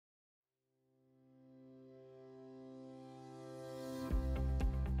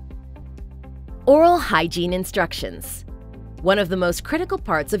Oral hygiene instructions. One of the most critical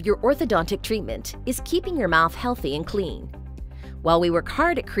parts of your orthodontic treatment is keeping your mouth healthy and clean. While we work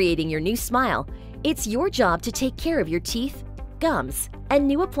hard at creating your new smile, it's your job to take care of your teeth, gums, and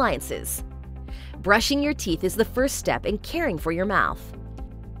new appliances. Brushing your teeth is the first step in caring for your mouth.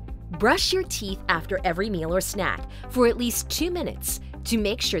 Brush your teeth after every meal or snack for at least 2 minutes to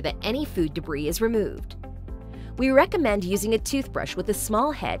make sure that any food debris is removed. We recommend using a toothbrush with a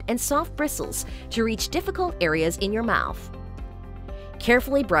small head and soft bristles to reach difficult areas in your mouth.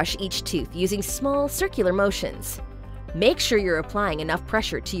 Carefully brush each tooth using small circular motions. Make sure you're applying enough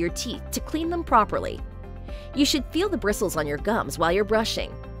pressure to your teeth to clean them properly. You should feel the bristles on your gums while you're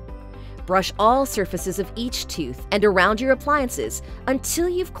brushing. Brush all surfaces of each tooth and around your appliances until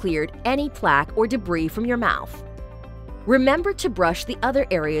you've cleared any plaque or debris from your mouth. Remember to brush the other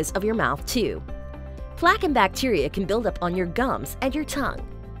areas of your mouth too. Plaque and bacteria can build up on your gums and your tongue.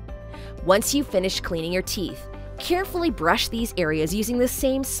 Once you've finished cleaning your teeth, carefully brush these areas using the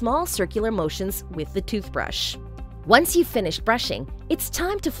same small circular motions with the toothbrush. Once you've finished brushing, it's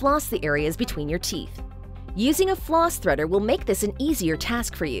time to floss the areas between your teeth. Using a floss threader will make this an easier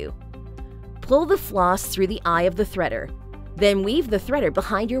task for you. Pull the floss through the eye of the threader, then weave the threader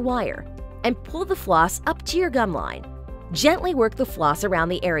behind your wire, and pull the floss up to your gum line. Gently work the floss around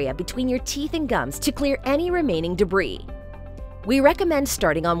the area between your teeth and gums to clear any remaining debris. We recommend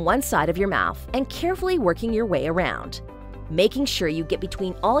starting on one side of your mouth and carefully working your way around, making sure you get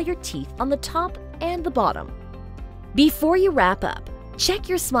between all your teeth on the top and the bottom. Before you wrap up, check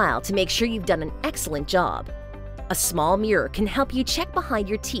your smile to make sure you've done an excellent job. A small mirror can help you check behind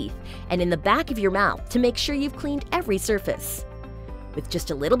your teeth and in the back of your mouth to make sure you've cleaned every surface. With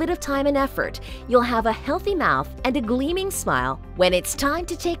just a little bit of time and effort, you'll have a healthy mouth and a gleaming smile when it's time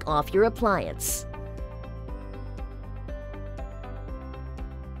to take off your appliance.